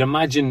you'd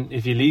imagine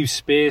if you leave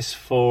space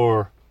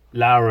for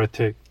Lara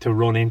to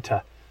run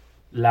into,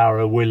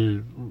 Lara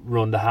will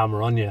run the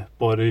hammer on you.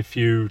 But if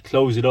you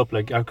close it up,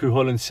 like, are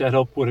Cuchulainn set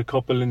up with a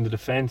couple in the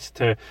defence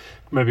to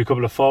maybe a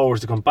couple of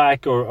forwards to come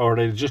back, or are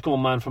they just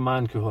going man for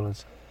man,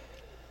 Cuchulainn's?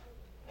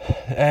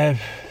 They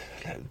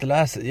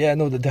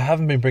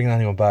haven't been bringing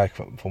anyone back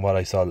from what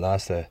I saw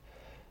last day.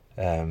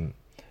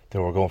 They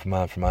were going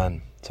for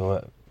man.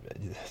 So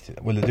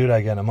will they do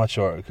that again? I'm not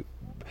sure.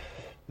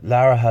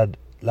 Lara had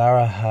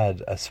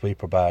a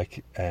sweeper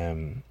back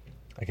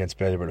against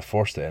Bailieborough the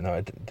first day.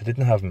 Now they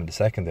didn't have him the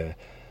second day,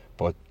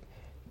 but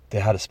they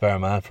had a spare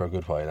man for a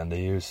good while, and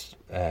they used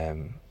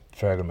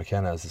Fergal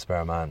McKenna as the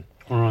spare man.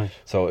 Right.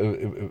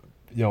 So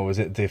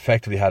they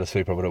effectively had a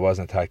sweeper, but it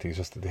wasn't a tactic. It's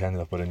just that they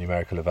ended up with a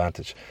numerical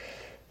advantage.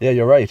 Yeah,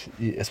 you're right.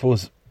 I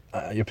suppose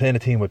you're playing a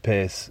team with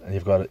pace, and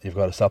you've got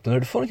to stop them. Now,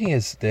 the funny thing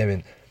is,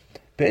 Damien,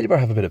 Bailieborough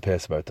have a bit of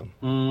pace about them,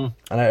 and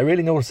I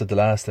really noticed it the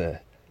last day.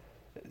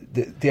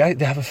 They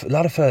have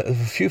a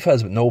few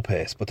fellas with no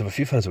pace, but they have a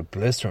few fellas with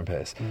blistering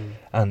pace.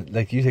 And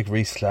like, you take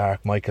Reece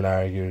Clark, Michael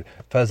Argue,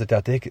 fellas like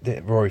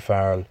that. Rory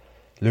Farrell,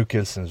 Luke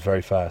Gilson's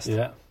very fast.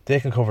 Yeah, they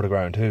can cover the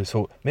ground too.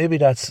 So maybe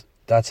that's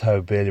how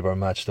Bailieborough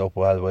matched up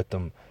well with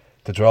them,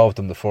 to draw with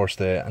them the first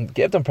day and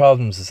gave them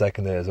problems the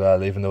second day as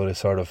well. Even though they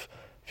sort of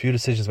few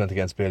decisions went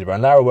against Bailieborough,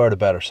 and Lara were the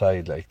better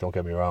side. Like, don't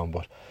get me wrong,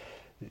 but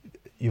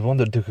you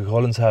wonder, do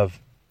Cuchulainn's have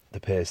the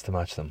pace to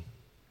match them?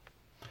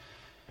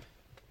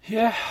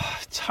 Yeah,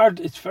 it's hard.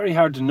 It's very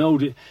hard to know.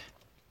 The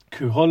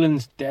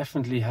Cuchulainn's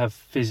definitely have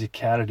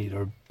physicality.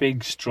 They're a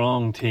big,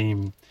 strong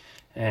team,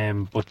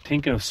 but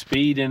thinking of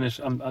speed in it,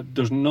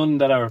 there's none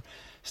that are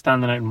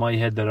standing out in my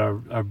head that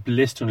are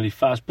blisteringly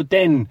fast. But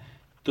then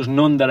there's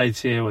none that I'd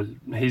say, well,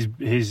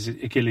 his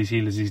Achilles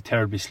heel is he's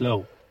terribly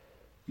slow.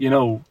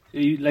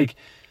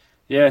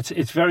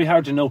 It's very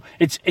hard to know.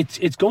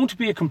 It's going to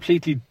be a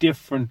completely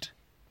different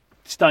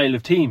style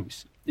of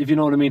teams, if you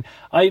know what I mean.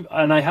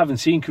 I haven't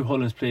seen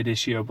Cuchulainn's play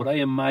this year, but I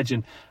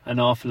imagine an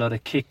awful lot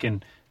of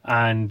kicking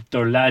and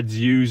their lads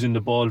using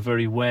the ball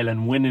very well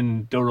and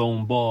winning their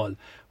own ball.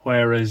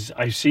 Whereas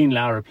I've seen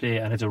Lara play,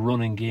 and it's a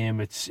running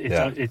game. It's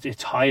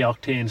high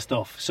octane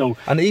stuff. So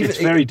it's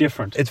very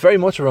different. It's very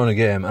much a running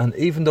game, and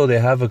even though they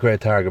have a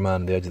great target man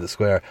on the edge of the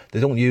square, they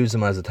don't use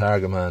him as a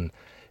target man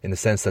in the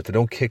sense that they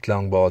don't kick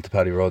long ball to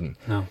Paddy Rudden.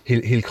 No.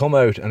 He'll come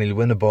out and he'll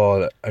win a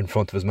ball in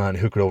front of his man,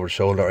 hook it over his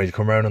shoulder, or he'll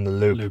come around on the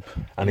loop.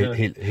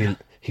 And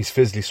he's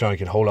physically strong, he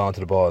can hold on to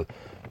the ball.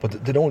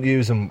 But they don't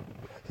use him.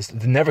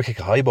 They never kick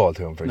a high ball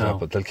to him, for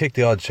example. They'll kick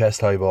the odd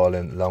chest high ball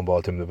and long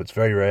ball to him, but it's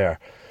very rare.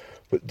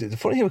 But the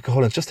funny thing with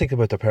Cuchulainn's, just think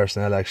about their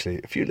personnel actually.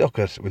 If you look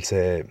at, we'll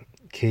say,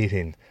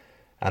 Keating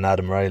and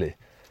Adam Riley,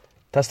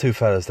 that's two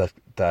fellas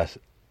that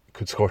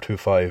could score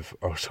 2-5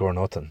 or score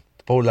nothing.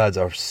 Both lads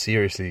are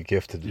seriously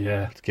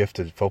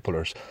gifted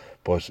footballers,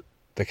 but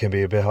they can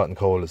be a bit hot and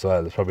cold as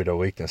well. That's probably their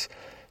weakness.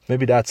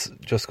 Maybe that's,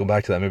 just going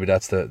back to that, maybe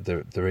that's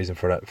the reason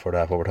for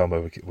that what we're talking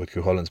about with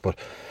Cuchulainn's. But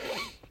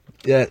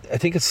yeah, I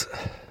think it's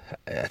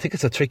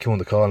a tricky one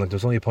to call. Like,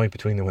 there's only a point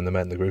between them when they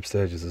met in the group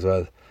stages as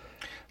well.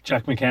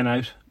 Jack McKenna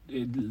out.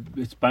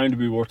 It's bound to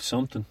be worth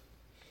something.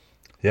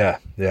 Yeah.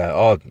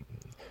 Oh,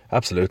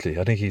 absolutely.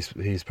 I think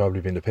he's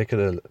probably been the pick of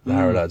the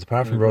Lara lads,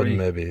 apart from Rudden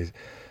maybe,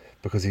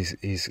 because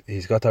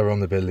he's got that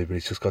run ability, but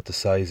he's just got the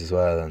size as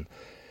well. And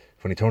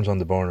when he turns on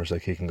the burners,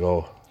 like, he can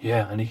go.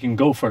 Yeah, and he can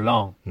go for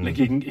long. Like,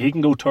 he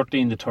can go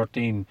 13 to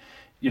 13,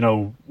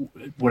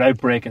 without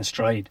breaking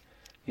stride.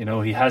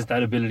 He has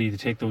that ability to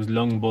take those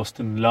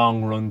lung-busting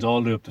long runs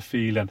all the way up the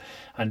field,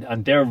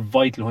 and they're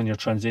vital when you're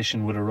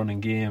transition with a running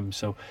game.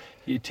 So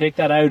you take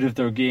that out of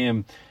their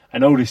game. I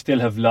know they still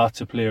have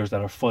lots of players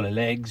that are full of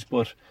legs,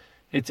 but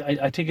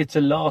I think it's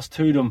a loss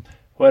to them.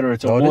 Whether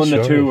it's a 1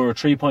 or 2 or a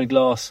 3-point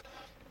loss,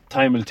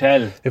 time will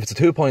tell. If it's a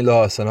 2-point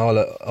loss and all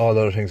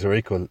other things are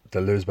equal,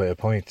 they'll lose by a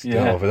point.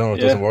 Yeah. If it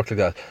doesn't work like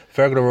that.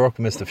 Fergal O'Rourke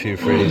missed a few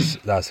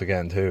frees last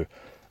weekend too,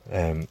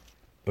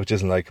 which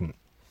isn't like him.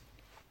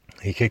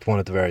 He kicked one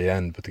at the very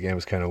end, but the game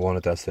was kind of won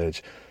at that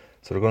stage.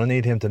 So they're going to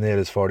need him to nail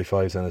his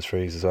 45s and his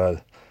frees as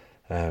well.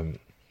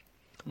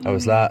 I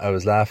was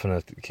laughing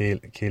at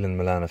Keelan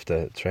Milanoff,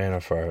 the trainer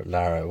for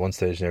Lara, at one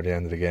stage near the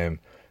end of the game.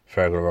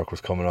 Fergal O'Rourke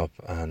was coming up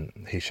and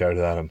he shouted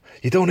at him,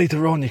 "You don't need to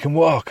run, you can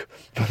walk."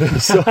 But it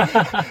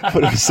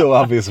was so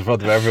obvious in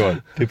front of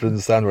everyone. People in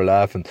the stand were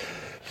laughing.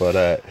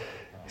 But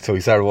so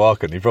he started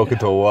walking. He broke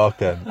into a walk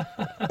then.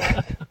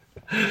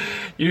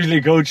 Usually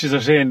coaches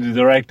are saying the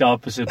direct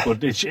opposite,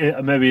 but it's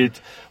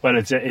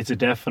a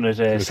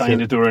definite sign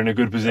that they were in a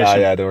good position.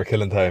 Yeah, they were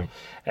killing time.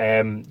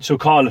 So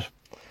call it.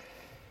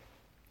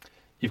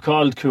 You've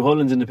called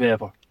Cuchulainn's in the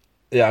paper.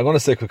 Yeah, I'm going to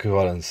stick with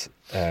Cuchulainn's.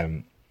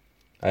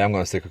 I am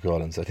going to stick with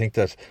Cuchulainn's. I think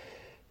that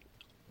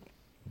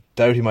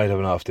Doughty might have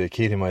an off day,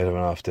 Keating might have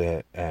an off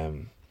day.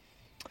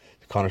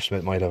 Connor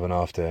Smith might have an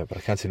off day, but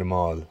I can't see them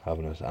all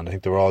having it. And I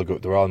think they're all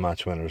good. They're all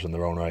match winners in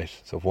their own right.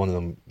 So if one of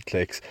them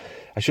clicks,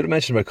 I should have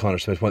mentioned about Connor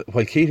Smith.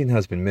 While Keating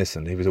has been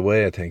missing, he was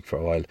away, I think, for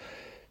a while.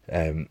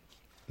 They've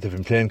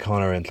been playing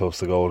Connor in close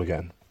to goal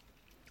again,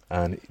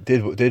 and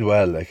did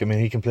well. Like, I mean,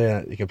 he can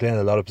play in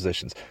a lot of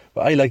positions.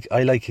 But I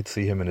like to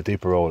see him in a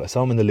deeper role. I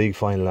saw him in the league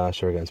final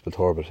last year against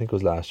Baltorbit. I think it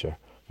was last year,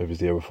 maybe it was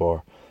the year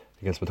before,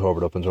 against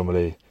Baltorbit up in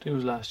Drummalee. It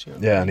was last year.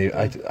 Yeah, and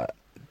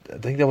I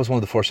think that was one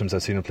of the first times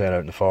I've seen him playing out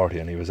in the 40,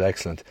 and he was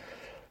excellent.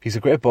 He's a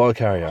great ball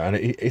carrier, and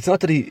it's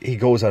not that he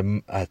goes at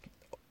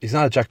he's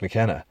not a Jack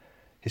McKenna.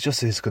 It's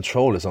just his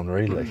control is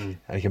unreal, like, and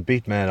he can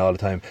beat men all the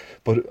time.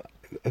 But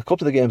a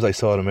couple of the games I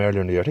saw him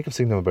earlier in the year, I think I've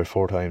seen them about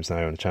 4 times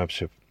now in the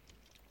championship,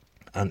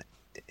 and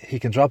he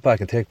can drop back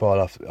and take ball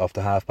off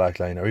the half back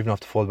line or even off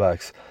the full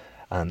backs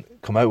and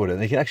come out with it,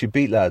 and he can actually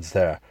beat lads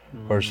there.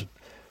 Whereas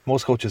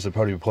most coaches would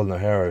probably be pulling their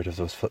hair out if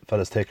those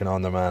fellas taking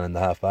on their man in the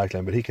half back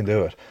line, but he can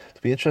do it.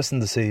 It'll be interesting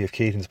to see if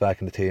Keating's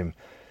back in the team.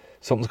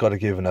 Something's got to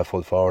give in that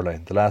full forward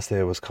line. The last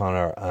day was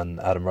Connor and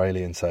Adam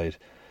Riley inside,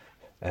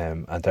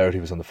 and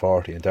Doherty was on the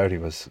 40, and Doherty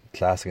was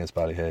class against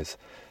Ballyhaise.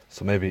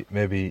 So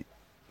maybe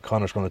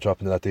Connor's going to drop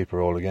into that deeper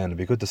role again. It'd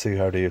be good to see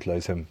how they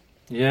utilise him.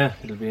 Yeah,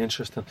 it'll be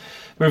interesting.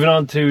 Moving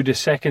on to the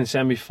second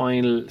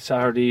semi-final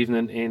Saturday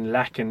evening in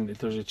Lacken.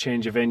 There's a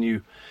change of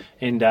venue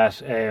in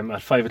that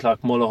at 5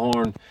 o'clock.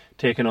 Mullahoran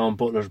taking on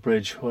Butler's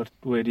Bridge. What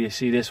way do you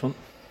see this one?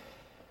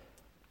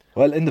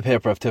 Well, in the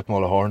paper I've tipped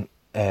Mullahoran.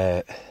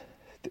 You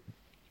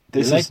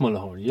like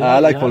Mullahoran? I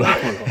like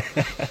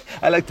Mullahoran.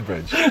 I like the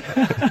Bridge.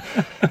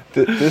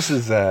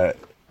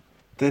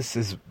 This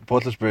is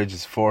Butler's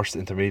Bridge's first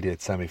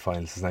intermediate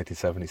semi-final since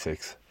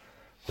 1976,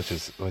 which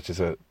is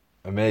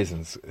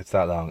amazing. It's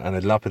that long, and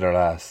it'll not be their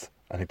last.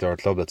 I think they're a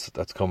club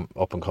that's come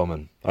up and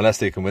coming, unless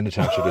they can win the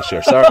championship this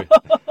year. Sorry.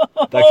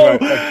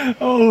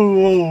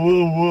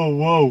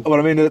 Whoa! But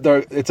I mean,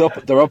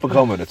 they're up and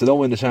coming. If they don't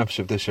win the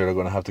championship this year, they're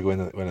going to have to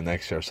win it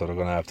next year. So they're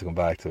going to have to come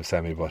back to a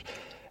semi. But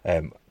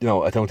I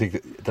don't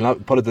think they'll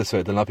not, put it this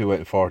way, they'll not be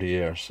waiting 40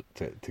 years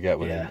to get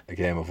within a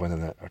game of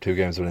winning it, or 2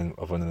 games of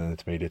winning an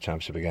intermediate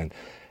championship again.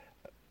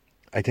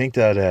 I think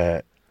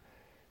that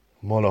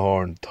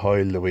Mullahoran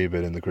toiled a wee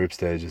bit in the group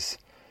stages.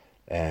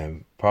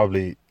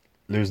 Probably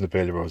losing to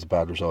Bailieborough was a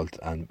bad result,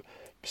 and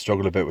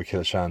struggled a bit with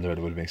Kilshandler.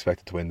 They would have been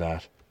expected to win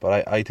that.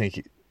 But I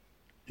think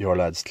your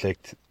lads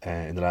clicked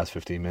in the last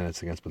 15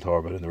 minutes against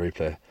Baltorbit in the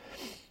replay.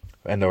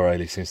 Enda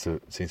O'Reilly seems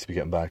to be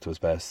getting back to his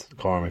best.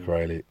 Cormac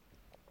Riley,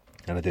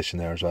 an addition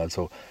there as well.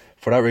 So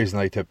for that reason,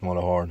 I tipped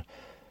Mullahoran.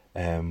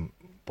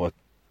 But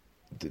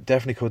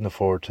definitely couldn't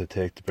afford to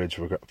take the Bridge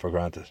for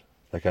granted.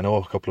 Like, I know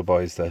a couple of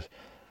boys that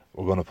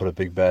were going to put a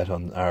big bet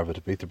on Arva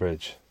to beat the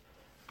Bridge,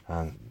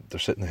 and they're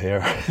sitting here.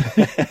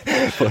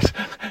 But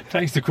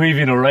thanks to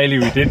Creevy and O'Reilly,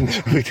 we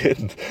didn't. We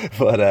didn't.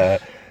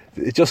 But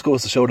it just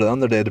goes to show that on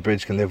their day the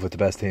Bridge can live with the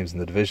best teams in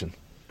the division,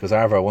 because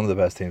Arva are one of the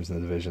best teams in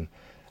the division,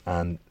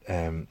 and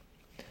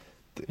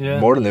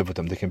more than live with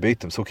them, they can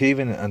beat them. So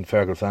Keevan and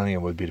Fergal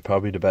Flanagan would be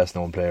probably the best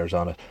known players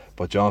on it,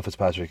 but John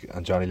Fitzpatrick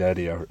and Johnny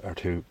Leddy are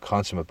 2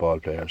 consummate ball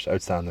players,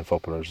 outstanding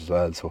footballers as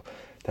well. So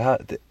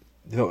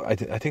I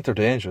think they're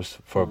dangerous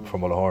for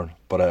Mullahoran,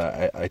 but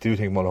I do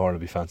think Mullahoran will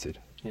be fancied.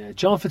 Yeah,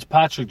 John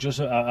Fitzpatrick, just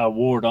a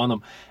word on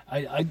him.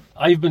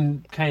 I've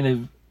been kind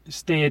of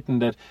stating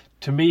that,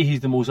 to me,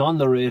 he's the most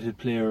underrated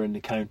player in the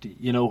county.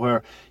 You know,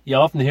 where you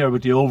often hear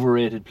about the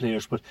overrated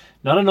players, but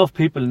not enough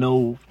people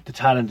know the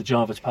talent that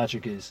John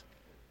Fitzpatrick is.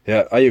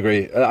 Yeah, I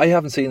agree. I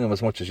haven't seen him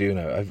as much as you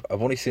now.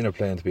 I've only seen him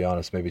playing, to be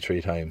honest, maybe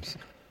 3 times,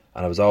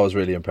 and I was always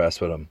really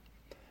impressed with him.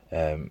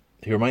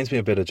 He reminds me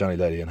a bit of Johnny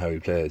Leddy and how he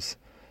plays,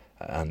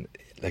 and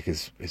like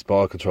his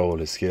ball control,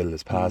 his skill,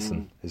 his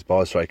passing, his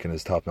ball striking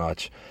is top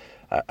notch.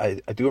 I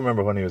do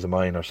remember when he was a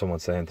minor, someone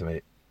saying to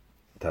me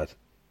that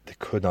they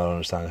could not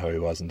understand how he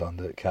wasn't on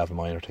the Cavan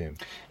minor team.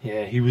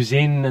 Yeah, he was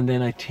in, and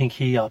then I think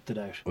he opted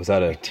out. Was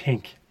that it? I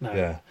think. No.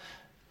 Yeah.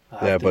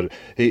 But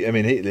he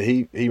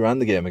ran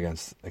the game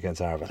against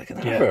Arva. Like, and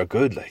Arva are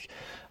good, like.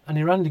 And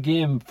he ran the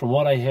game, from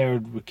what I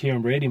heard, with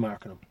Kieran Brady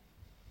marking him.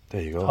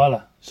 There you go.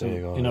 Holla. So there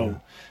you go,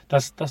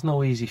 that's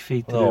no easy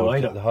feat to do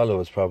either. The Holla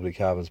was probably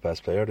Cavan's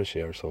best player this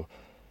year, so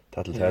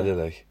that'll tell you,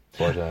 like.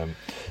 But I'm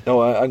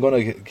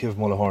going to give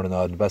Mullahoran a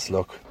nod, and best of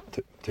luck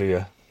to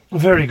you.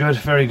 Very good,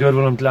 very good.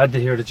 Well, I'm glad to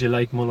hear that you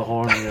like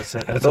Mullahoran. That's I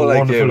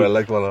like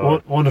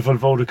Mullahoran. Wonderful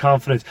vote of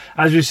confidence.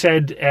 As we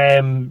said,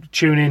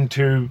 tune in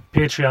to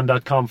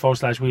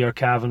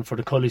patreon.com/wearecavan for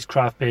the Cully's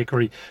Craft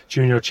Bakery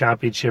Junior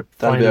Championship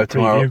That'll final be out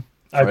preview.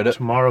 Friday.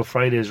 Tomorrow,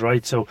 Friday is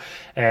right. So,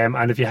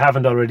 and if you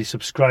haven't already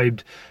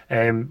subscribed,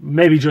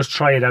 maybe just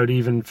try it out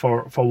even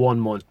for 1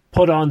 month.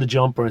 put on the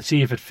jumper and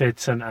see if it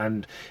fits,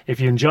 and if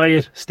you enjoy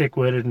it, stick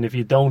with it, and if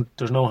you don't,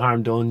 there's no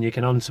harm done. You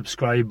can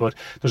unsubscribe, but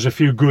there's a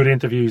few good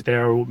interviews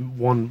there,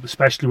 one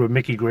especially with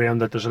Mickey Graham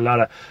that there's a lot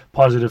of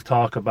positive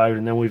talk about,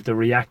 and then we've the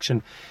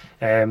reaction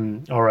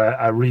or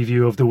a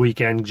review of the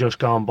weekend just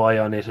gone by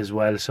on it as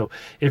well. So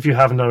if you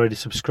haven't already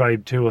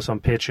subscribed to us on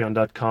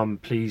patreon.com,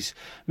 please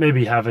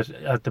maybe have it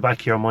at the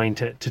back of your mind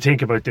to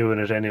think about doing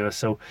it anyway.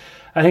 So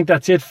I think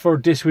that's it for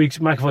this week's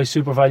McAvoy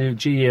Super Value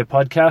GAA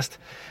podcast,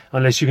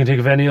 unless you can think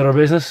of any other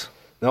business.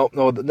 No.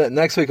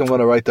 Next week I'm going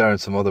to write down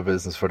some other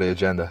business for the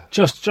agenda.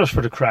 Just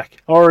for the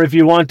crack. Or if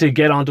you want to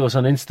get onto us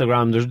on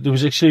Instagram, there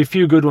was actually a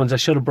few good ones. I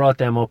should have brought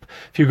them up.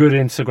 A few good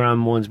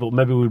Instagram ones, but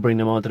maybe we'll bring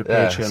them onto the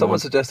Patreon. Someone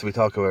suggested we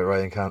talk about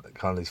Ryan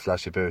Connolly's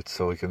flashy boots,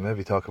 so we can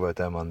maybe talk about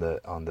them on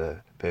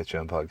the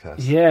Patreon podcast.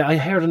 Yeah, I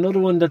heard another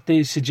one that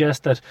they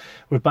suggest that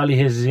with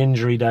Ballyhiz's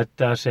injury that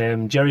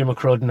Jerry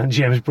McCrudden and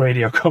James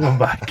Brady are coming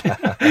back.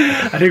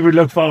 I think we'd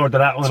look forward to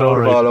that one. Throw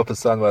the ball up and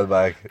stand well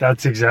back.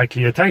 That's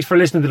exactly it. Thanks for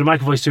listening to the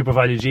McAvoy Super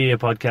Value GAA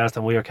podcast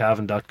on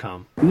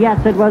wearecavan.com.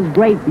 Yes, it was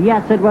great.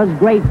 Yes, it was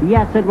great.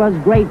 Yes, it was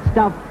great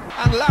stuff.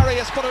 And Larry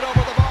has put it over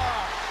the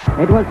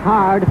bar. It was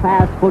hard,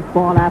 fast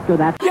football after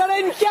that. You're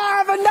in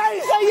Cavan,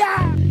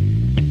 yeah!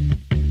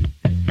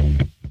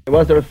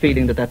 Was there a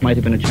feeling that might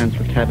have been a chance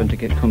for Cavan to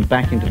come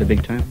back into the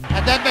big time?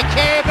 And then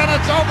McCabe, and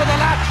it's over the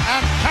latch,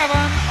 and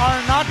Cavan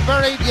are not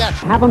buried yet.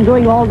 Cavan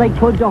doing all they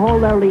could to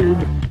hold their lead.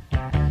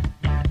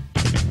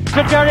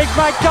 To Derek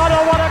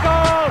McDonald, what a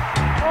goal!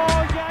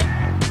 Oh, yes!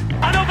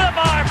 And over the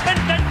bar,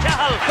 Fintan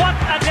Cahill, what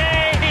a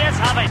day he is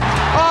having!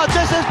 Oh,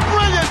 this is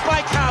brilliant by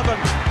Cavan!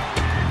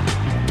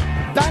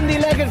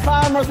 Dandy-legged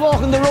farmers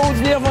walking the roads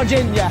near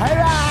Virginia.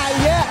 Hurrah,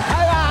 yeah,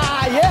 hurrah!